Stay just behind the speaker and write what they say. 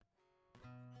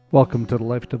Welcome to the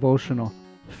Life Devotional,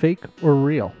 Fake or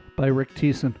Real, by Rick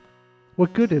Thiessen.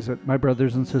 What good is it, my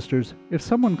brothers and sisters, if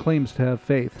someone claims to have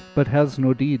faith, but has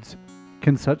no deeds?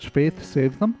 Can such faith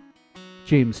save them?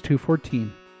 James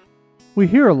 2:14. We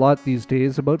hear a lot these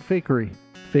days about fakery.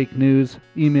 Fake news,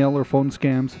 email or phone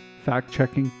scams,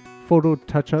 fact-checking, photo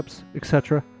touch-ups,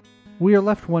 etc. We are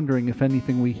left wondering if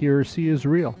anything we hear or see is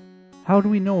real. How do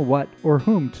we know what or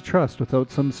whom to trust without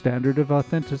some standard of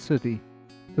authenticity?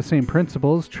 The same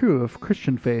principle is true of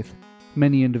Christian faith.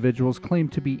 Many individuals claim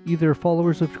to be either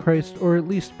followers of Christ or at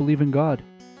least believe in God.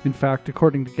 In fact,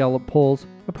 according to Gallup polls,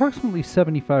 approximately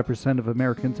 75% of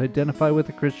Americans identify with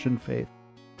the Christian faith.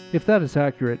 If that is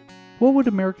accurate, what would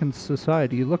American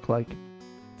society look like?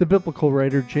 The biblical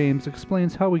writer James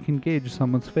explains how we can gauge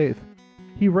someone's faith.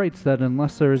 He writes that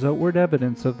unless there is outward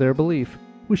evidence of their belief,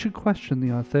 we should question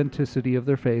the authenticity of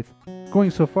their faith,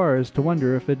 going so far as to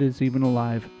wonder if it is even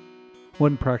alive.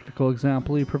 One practical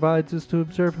example he provides is to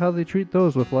observe how they treat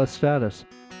those with less status,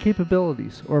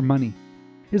 capabilities, or money.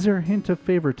 Is there a hint of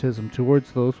favoritism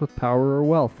towards those with power or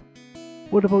wealth?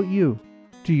 What about you?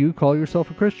 Do you call yourself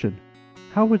a Christian?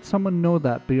 How would someone know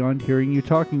that beyond hearing you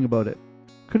talking about it?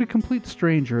 Could a complete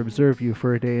stranger observe you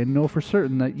for a day and know for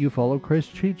certain that you follow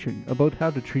Christ's teaching about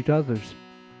how to treat others?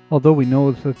 Although we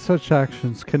know that such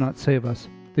actions cannot save us,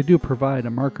 they do provide a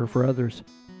marker for others.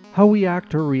 How we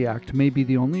act or react may be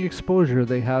the only exposure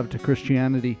they have to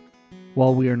Christianity.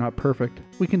 While we are not perfect,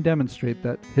 we can demonstrate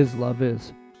that His love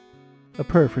is. A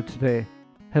prayer for today.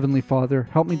 Heavenly Father,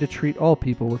 help me to treat all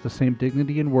people with the same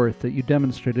dignity and worth that you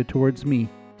demonstrated towards me.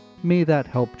 May that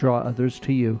help draw others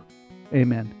to you.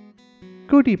 Amen.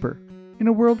 Go deeper. In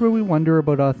a world where we wonder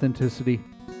about authenticity,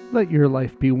 let your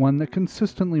life be one that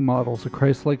consistently models a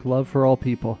Christ-like love for all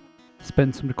people.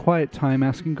 Spend some quiet time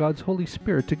asking God's Holy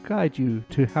Spirit to guide you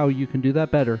to how you can do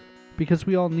that better, because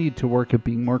we all need to work at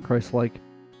being more Christ-like.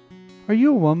 Are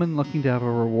you a woman looking to have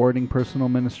a rewarding personal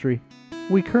ministry?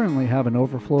 We currently have an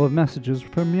overflow of messages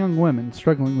from young women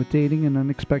struggling with dating and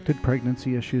unexpected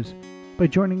pregnancy issues. By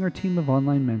joining our team of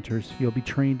online mentors, you'll be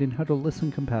trained in how to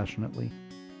listen compassionately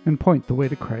and point the way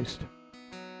to Christ.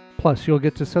 Plus, you'll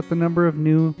get to set the number of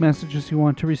new messages you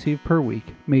want to receive per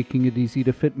week, making it easy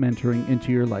to fit mentoring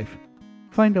into your life.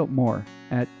 Find out more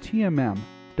at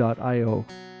tmm.io.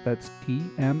 That's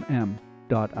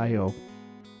tmm.io.